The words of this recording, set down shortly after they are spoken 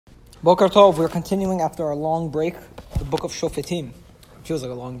Boker Tov, we're continuing after our long break, the book of Shofetim. It feels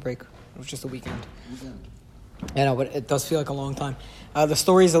like a long break. It was just a weekend. I know, but it does feel like a long time. The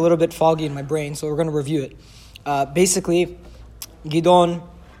story is a little bit foggy in my brain, so we're going to review it. Basically, Gidon's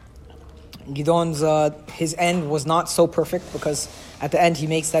his end was not so perfect because at the end he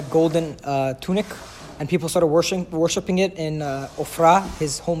makes that golden tunic, and people started worshiping it in Ofra,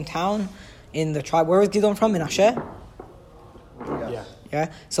 his hometown, in the tribe. Where is Gidon from? Menashe? Yeah.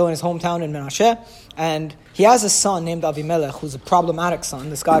 So in his hometown in Menashe, and he has a son named Avimelech, who's a problematic son.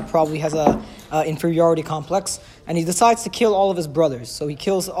 This guy probably has a inferiority complex, and he decides to kill all of his brothers. So he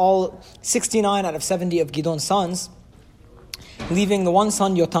kills all 69 out of 70 of Gidon's sons, leaving the one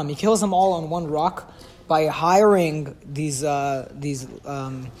son Yotam. He kills them all on one rock by hiring these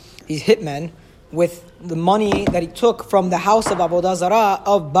hitmen with the money that he took from the house of Avodah Zarah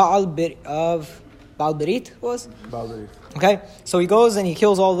of Baal Berit was? Baal Berit. Okay, so he goes and he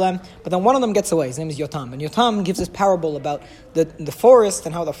kills all of them, but then one of them gets away. His name is Yotam. And Yotam gives this parable about the forest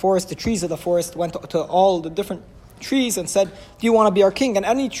and how the trees of the forest went to all the different trees and said, do you want to be our king? And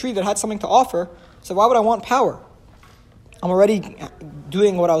any tree that had something to offer said, why would I want power? I'm already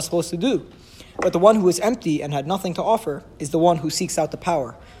doing what I was supposed to do. But the one who is empty and had nothing to offer is the one who seeks out the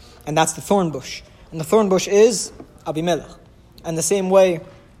power. And that's the thorn bush. And the thorn bush is Avimelech. And the same way,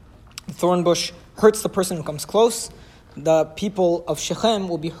 the thorn bush hurts the person who comes close. The people of Shechem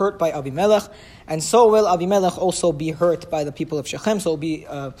will be hurt by Avimelech, and so will Avimelech also be hurt by the people of Shechem. So it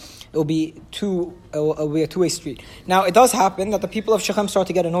will be a two-way street. Now, it does happen that the people of Shechem start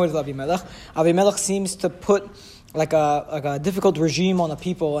to get annoyed with Avimelech. Avimelech seems to put like a difficult regime on the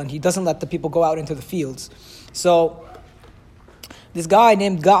people, and he doesn't let the people go out into the fields. So this guy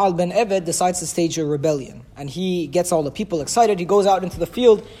named Gaal ben Eved decides to stage a rebellion, and he gets all the people excited. He goes out into the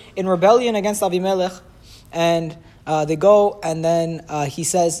field in rebellion against Avimelech, and they go, and then he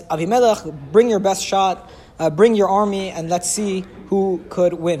says, Avimelech, bring your best shot, bring your army, and let's see who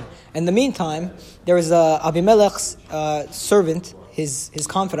could win. In the meantime, there is Avimelech's servant, his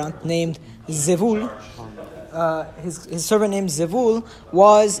confidant, named Zevul. His servant named Zevul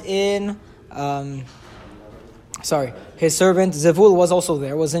was in... his servant Zevul was also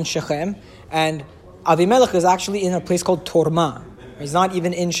there, was in Shechem, and Avimelech is actually in a place called Torma. He's not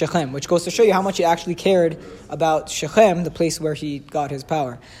even in Shechem, which goes to show you how much he actually cared about Shechem, the place where he got his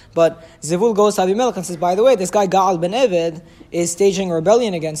power. But Zevul goes to Avimelech and says, by the way, this guy Gaal ben Eved is staging a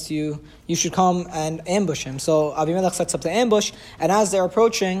rebellion against you. You should come and ambush him. So Avimelech sets up the ambush, and as they're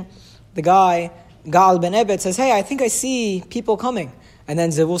approaching, the guy Gaal ben Eved says, hey, I think I see people coming. And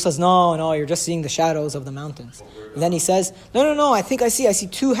then Zevul says, no, you're just seeing the shadows of the mountains. And then he says, no, I think I see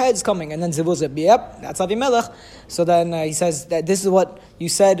two heads coming. And then Zevul said, yep, that's Avimelech. So then he says, that this is what you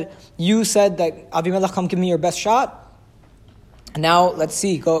said. You said that Avimelech, come give me your best shot. And now, let's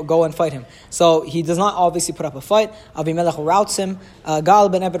see, go and fight him. So he does not obviously put up a fight. Avimelech routs him. Gaal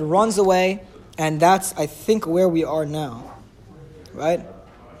ben Ebed runs away. And that's, I think, where we are now. Right?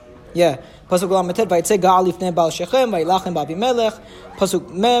 Yeah. Pasuk Lametet, Vayitze Gaal lifnei Baal Shechem, Vayilachem ba'Avimelech. Pasuk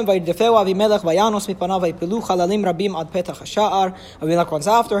Mem, Vayidefeu Avimelech, Vayanos mipanav, Vayipilu chalalim rabim ad petach hasha'ar. Avimelech runs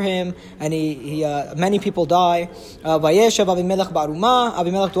after him, and he many people die. Vayeshev Avimelech ba'Aruma.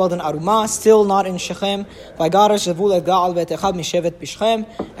 Avimelech dwelled in Aruma, still not in Shechem. Vaygaresh Zevul et Gaal ve'et echad mishevet b'Shechem.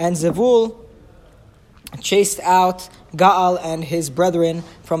 And Zevul chased out Gaal and his brethren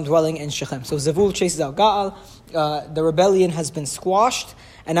from dwelling in Shechem. So Zevul chases out Gaal. The rebellion has been squashed,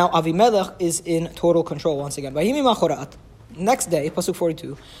 and now Avimelech is in total control once again. Next day, Pasuk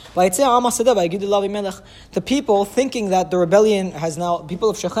 42, the people thinking that the rebellion has now, people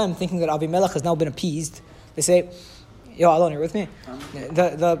of Shechem thinking that Avimelech has now been appeased, they say, Alon, you're with me?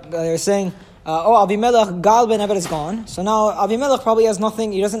 They're saying, Avimelech, Gaal ben Eved is gone, so now Avimelech probably has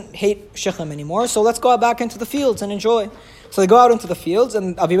nothing, he doesn't hate Shechem anymore, so let's go back into the fields and enjoy. So they go out into the fields,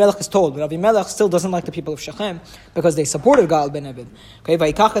 and Avimelech is told, but Avimelech still doesn't like the people of Shechem because they supported Gaal ben Eved. Okay,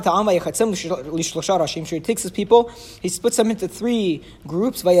 so he takes his people, he splits them into three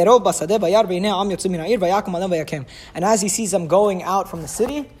groups. And as he sees them going out from the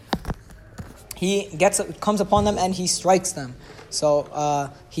city, he comes upon them and he strikes them. So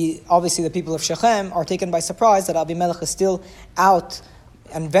obviously the people of Shechem are taken by surprise that Avimelech is still out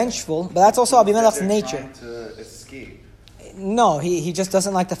and vengeful, but that's also Avimelech's nature. Trying to escape. No, he just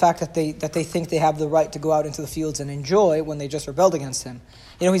doesn't like the fact that they think they have the right to go out into the fields and enjoy when they just rebelled against him.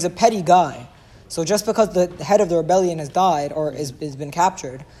 He's a petty guy. So just because the head of the rebellion has died or has been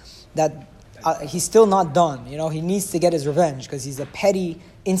captured, that he's still not done. He needs to get his revenge because he's a petty,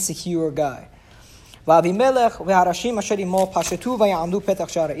 insecure guy. Avimelech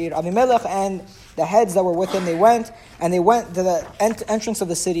and the heads that were with him, they went to the entrance of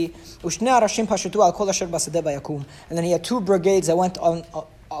the city. And then he had 2 brigades that went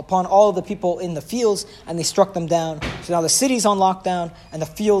upon all of the people in the fields, and they struck them down. So now the city's on lockdown, and the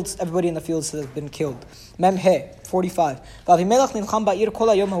fields, everybody in the fields has been killed. Memhe 45.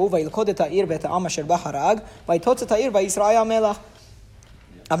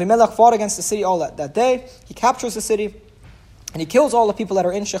 Avimelech fought against the city all that day. He captures the city, and he kills all the people that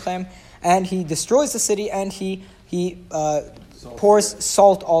are in Shechem, and he destroys the city, and he pours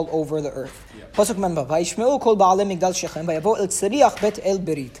salt all over the earth. Then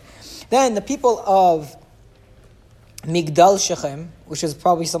the people of Migdal Shechem, which is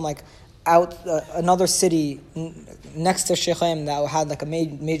probably some another city next to Shechem that had like a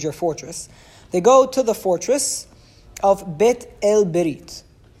major fortress, they go to the fortress of Bet El Berit.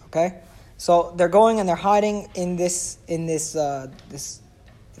 Okay, so they're going and they're hiding in this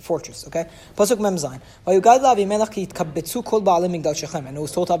fortress. Okay, Pasuk Mem Zayin. And it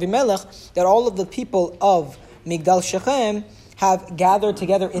was told to Avimelech that all of the people of Migdal Shechem have gathered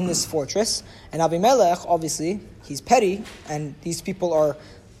together in this fortress. And Avimelech, obviously, he's petty, and these people are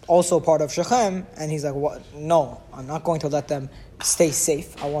also part of Shechem, and he's like, "What? No, I'm not going to let them stay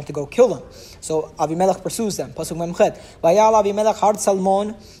safe. I want to go kill them." So Avimelech pursues them. Pasuk Memchet. Vayal Avimelech Har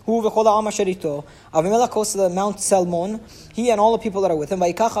Salmon, hu v'chol ha'am asher ito. Avimelech goes to the Mount Salmon, he and all the people that are with him.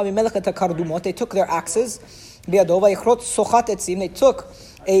 Vayikach Avimelech et hakardumot. They took their axes. Biado vayichrot sochat etzim.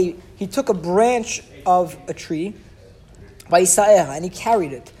 He took a branch of a tree. Vayisaeha, and he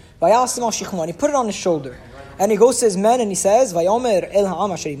carried it. Vayasim al shichmo, and he put it on his shoulder. And he goes to his men and he says, Vayomer el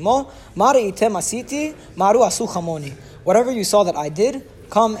ha'am asher imo, mari item asiti, maru asu chamoni. Whatever you saw that I did,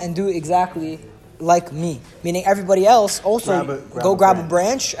 come and do exactly like me. Meaning everybody else also grab a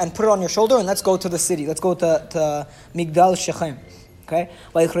branch and put it on your shoulder, and let's go to the city. Let's go to Migdal Shechem. Okay?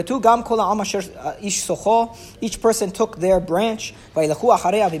 Each person took their branch. They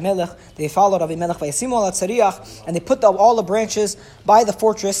followed Avimelech, and they put all the branches by the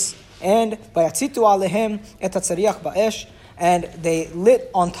fortress, and and they lit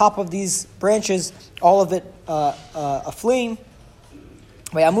on top of these branches, all of it aflame.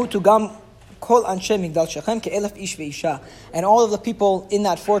 And all of the people in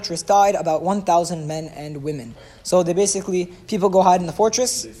that fortress died, about 1,000 men and women. So people go hide in the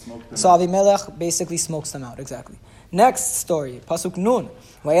fortress. So Avimelech basically smokes them out, exactly. Next story, Pasuk Nun.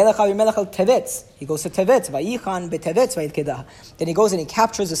 He goes to Tevetz. Then he goes and he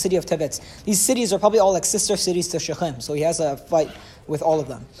captures the city of Tevetz. These cities are probably all like sister cities to Shechem. So he has a fight with all of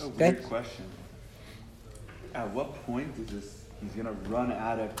them. Okay? Weird question. At what point he's going to run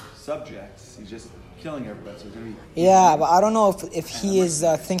out of subjects? He's just killing everybody. So but I don't know if he is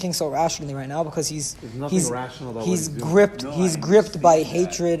thinking so rationally right now, because he's gripped by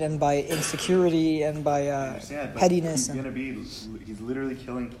hatred and by insecurity and by pettiness. He's literally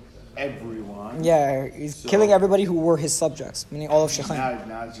killing everyone. Yeah, he's killing everybody who were his subjects, meaning all of Shechem.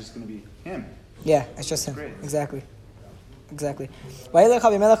 Now it's just going to be him. Yeah, it's just him. Great. Exactly.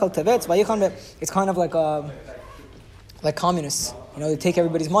 It's kind of like communists. They take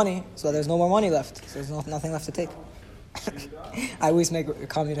everybody's money, so there's no more money left. So there's nothing left to take. I always make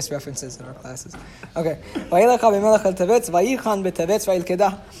communist references in our classes. Okay.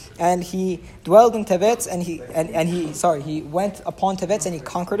 And he dwelled in Tevetz, and he went upon Tevetz and he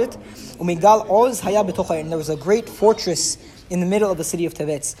conquered it. And there was a great fortress in the middle of the city of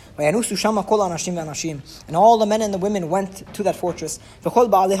Tevetz. And all the men and the women went to that fortress.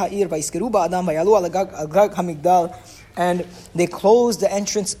 And they closed the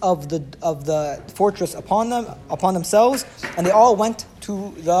entrance of the fortress upon themselves, and they all went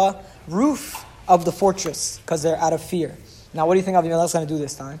to the roof of the fortress because they're out of fear. Now, what do you think Avimelech's going to do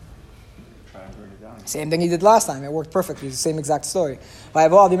this time? Try and burn it down. Same thing he did last time. It worked perfectly. It's the same exact story. He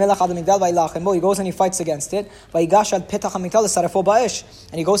goes and he fights against it. And he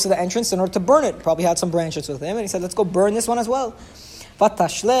goes to the entrance in order to burn it. Probably had some branches with him, and he said, "Let's go burn this one as well."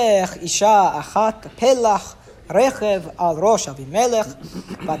 Rechev al Rosh Avimelech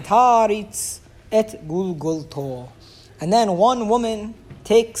Bataritz et Gulgulto. And then one woman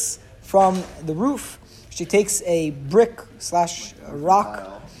takes from the roof, she takes a brick /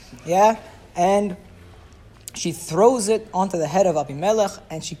 rock, and she throws it onto the head of Avimelech,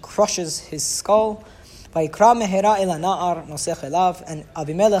 and she crushes his skull. And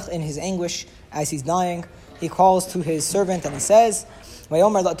Avimelech, in his anguish, as he's dying, he calls to his servant and he says,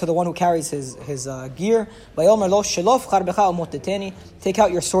 to the one who carries his gear, take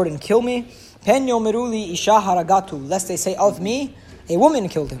out your sword and kill me, lest they say of me, a woman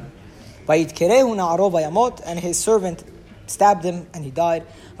killed him. And his servant stabbed him and he died.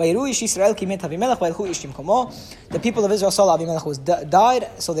 The people of Israel saw Avimelech was died,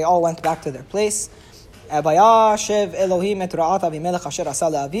 so they all went back to their place. And thereby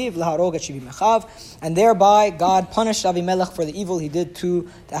God punished Avimelech for the evil he did to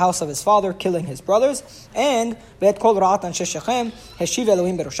the house of his father, killing his brothers. And all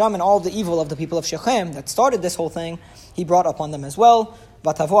the evil of the people of Shechem that started this whole thing, he brought upon them as well.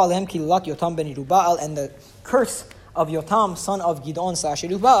 And the curse of Yotam, son of Gidon /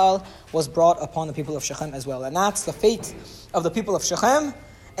 Yerubbaal, was brought upon the people of Shechem as well. And that's the fate of the people of Shechem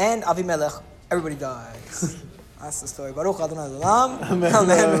and Avimelech. Everybody dies. That's the story. Baruch Adonai Olam.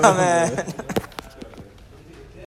 Amen. Amen.